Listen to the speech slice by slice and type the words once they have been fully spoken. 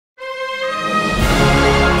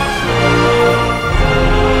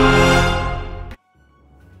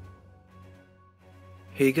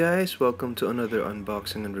Hey guys, welcome to another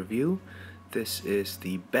unboxing and review. This is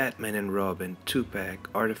the Batman and Robin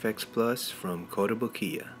 2-pack ArtFX Plus from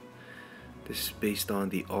Kotobukiya. This is based on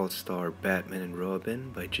the All-Star Batman and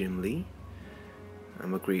Robin by Jim Lee.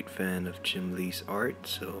 I'm a great fan of Jim Lee's art,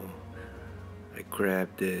 so I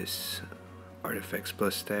grabbed this ArtFX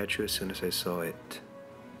Plus statue as soon as I saw it.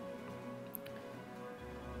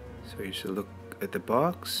 So you should look at the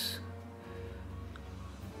box.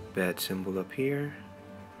 Bat symbol up here.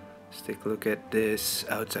 Let's take a look at this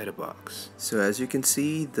outside the box. So as you can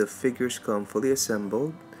see, the figures come fully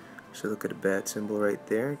assembled. So look at the bat symbol right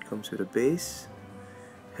there. It comes with a base.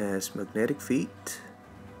 Has magnetic feet.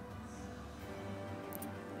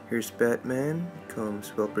 Here's Batman.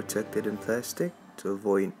 Comes well protected in plastic to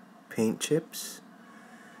avoid paint chips.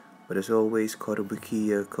 But as always,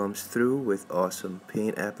 Kotobukiya comes through with awesome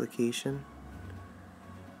paint application.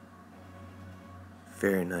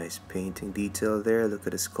 Very nice painting detail there. Look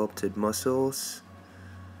at the sculpted muscles.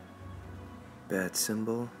 Bat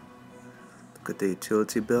symbol. Look at the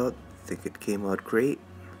utility belt. I think it came out great.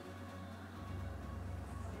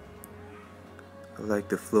 I like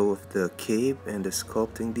the flow of the cape and the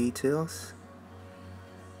sculpting details.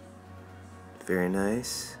 Very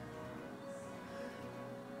nice.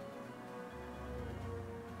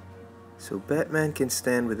 So Batman can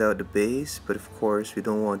stand without the base, but of course we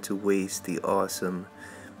don't want to waste the awesome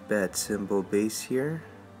bat symbol base here.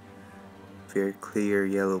 Very clear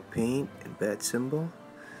yellow paint and bat symbol.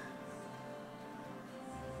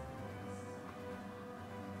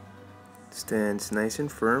 Stands nice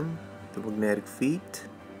and firm. The magnetic feet.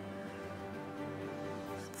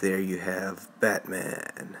 There you have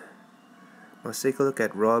Batman. Let's take a look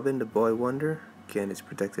at Robin, the Boy Wonder. Again, it's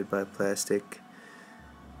protected by plastic.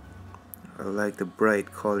 I like the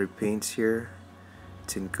bright colored paints here.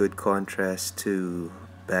 It's in good contrast to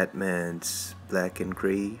Batman's black and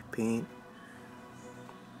gray paint.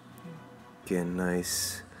 Again,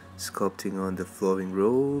 nice sculpting on the flowing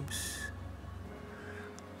robes.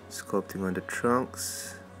 Sculpting on the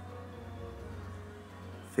trunks.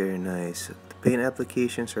 Very nice. The paint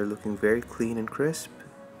applications are looking very clean and crisp.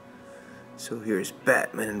 So here's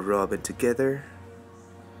Batman and Robin together.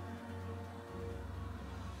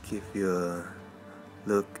 Give you a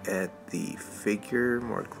look at the figure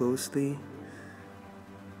more closely.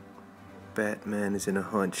 Batman is in a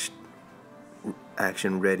hunched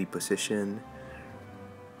action ready position.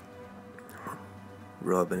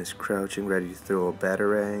 Robin is crouching ready to throw a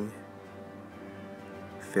batarang.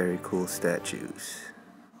 Very cool statues.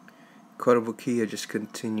 Kotobukiya just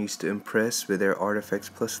continues to impress with their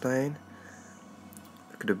ArtFX Plus line.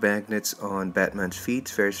 Look at the magnets on Batman's feet,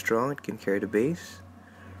 it's very strong, it can carry the base.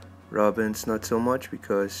 Robin's not so much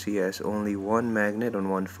because he has only one magnet on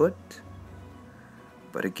one foot.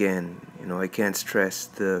 But again, I can't stress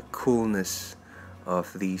the coolness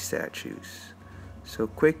of these statues. So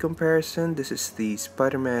quick comparison, this is the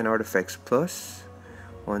Spider-Man ArtFX Plus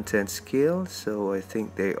 1/10 scale, so I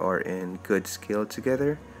think they are in good scale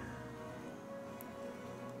together.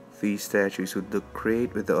 These statues would look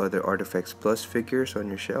great with the other ArtFX Plus figures on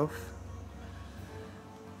your shelf.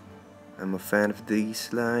 I'm a fan of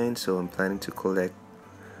these lines, so I'm planning to collect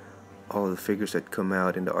all the figures that come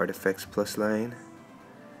out in the ArtFX Plus line.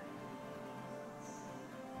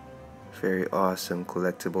 Very awesome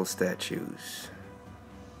collectible statues.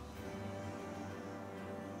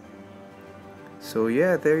 So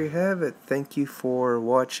yeah, there you have it. Thank you for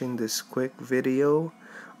watching this quick video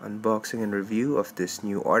unboxing and review of this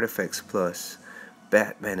new ArtFX Plus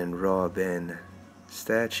Batman and Robin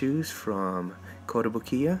statues from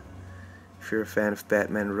Kotobukiya. If you're a fan of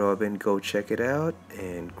Batman and Robin, go check it out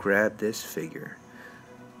and grab this figure.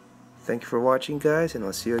 Thank you for watching, guys, and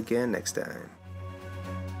I'll see you again next time.